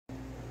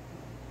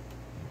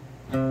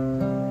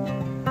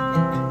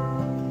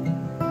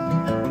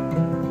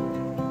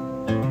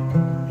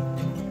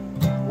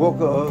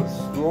Woke up this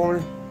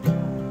morning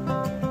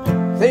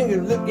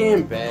thinking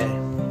looking bad.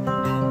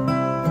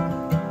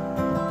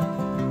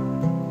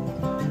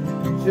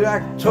 Should I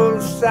total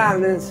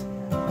silence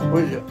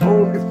was the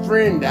only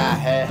friend I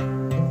had.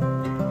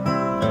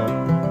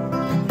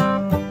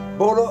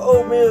 Bowl of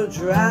oatmeal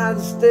tried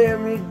to stare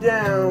me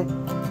down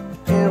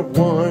and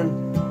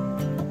won.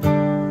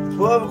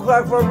 12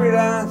 o'clock before I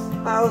realized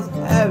I was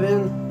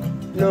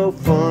having no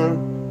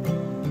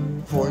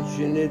fun.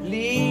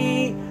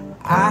 Fortunately,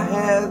 I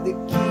have the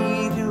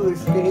key to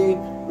escape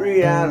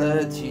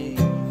reality,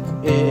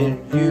 and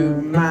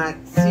you might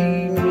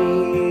see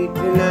me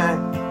tonight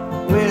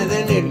with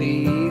an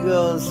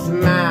illegal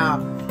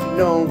smile. It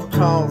don't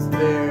cost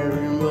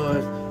very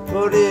much,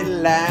 but it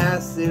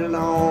lasted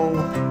long.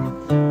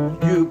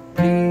 You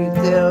please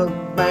tell the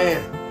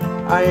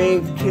band I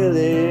ain't killing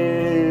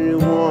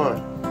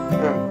anyone.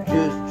 I'm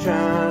just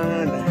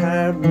trying to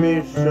have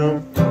me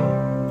some fun.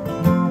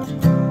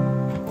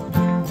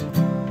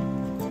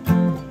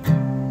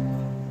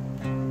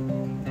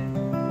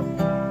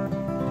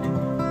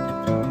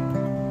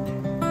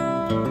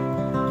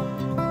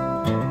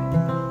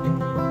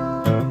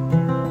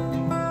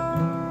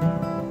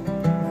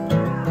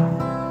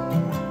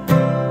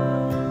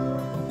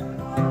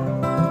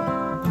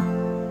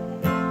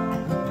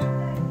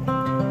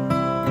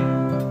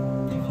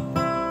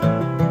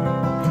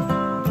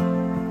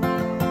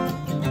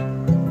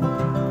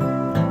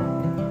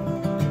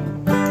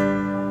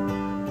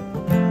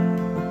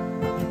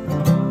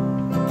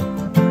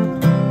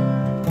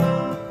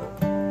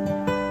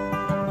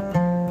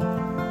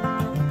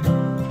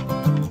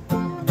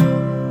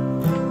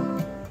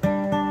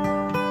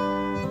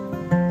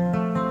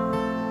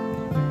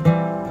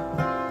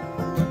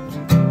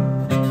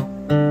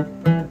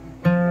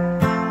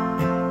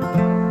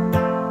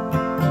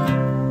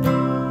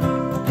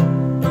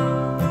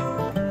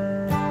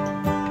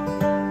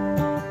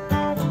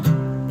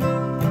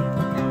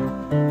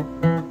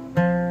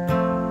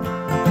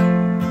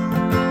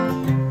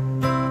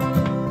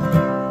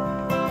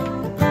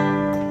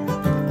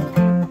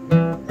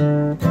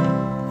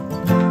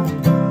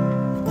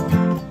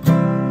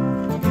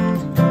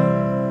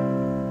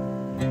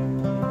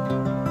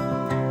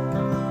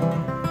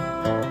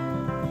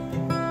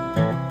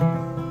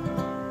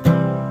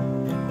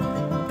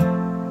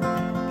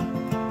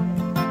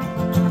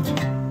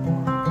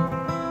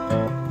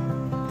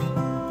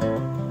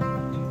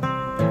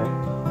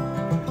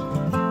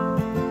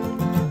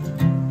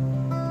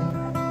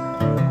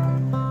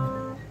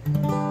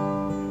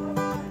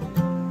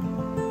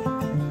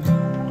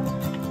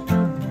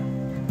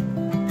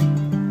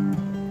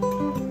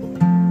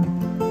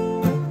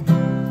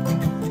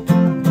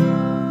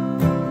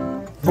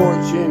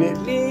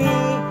 Fortunately,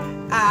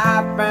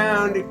 I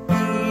found a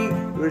key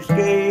to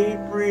escape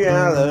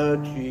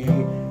reality,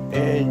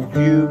 and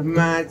you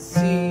might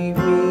see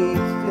me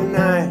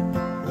tonight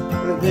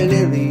with an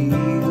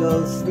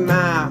illegal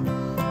smile.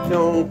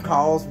 Don't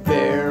cost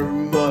very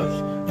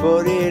much,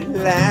 but it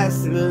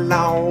lasts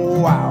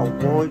long. I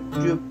want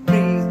you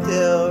please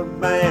tell the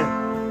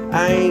band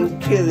I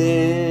ain't killing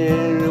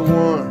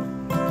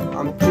anyone.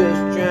 I'm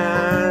just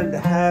trying to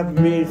have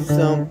me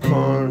some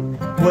fun.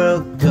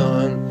 Well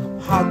done.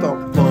 Hot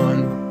dog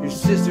bun, your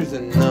sister's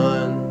a nun.